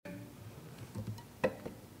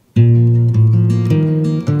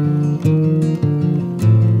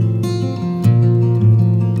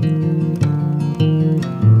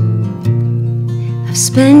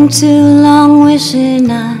Spent too long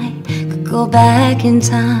wishing I could go back in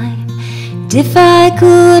time. And if I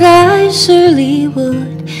could, I surely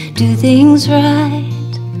would do things right.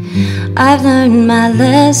 I've learned my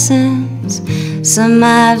lessons, some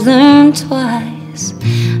I've learned twice.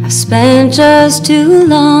 I've spent just too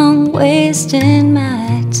long wasting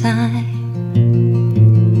my time.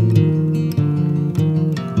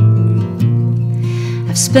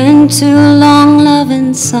 I've spent too long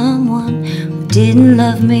loving someone who didn't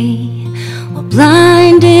love me, or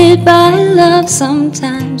blinded by love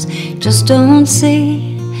sometimes you just don't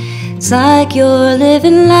see. It's like you're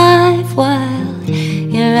living life while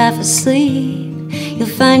you're half asleep. You'll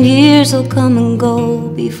find years will come and go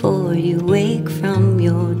before you wake from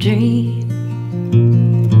your dream.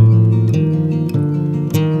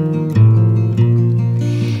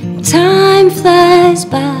 Time flies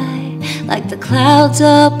by like the clouds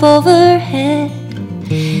up overhead,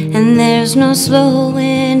 and there's no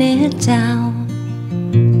slowing it down.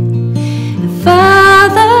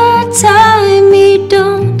 Father Time, he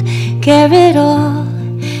don't care at all,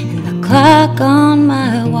 and the clock on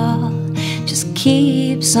my wall just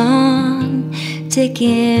keeps on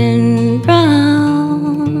ticking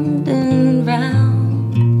round and round.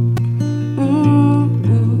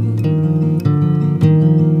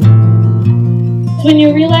 When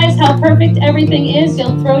you realize how perfect everything is,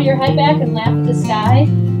 you'll throw your head back and laugh at the sky.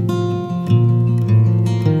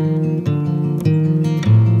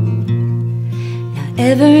 Now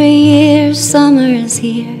every year summer is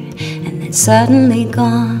here and then suddenly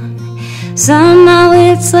gone. Somehow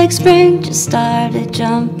it's like spring just started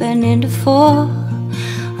jumping into fall.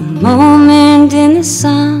 A moment in the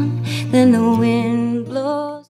sun, then the wind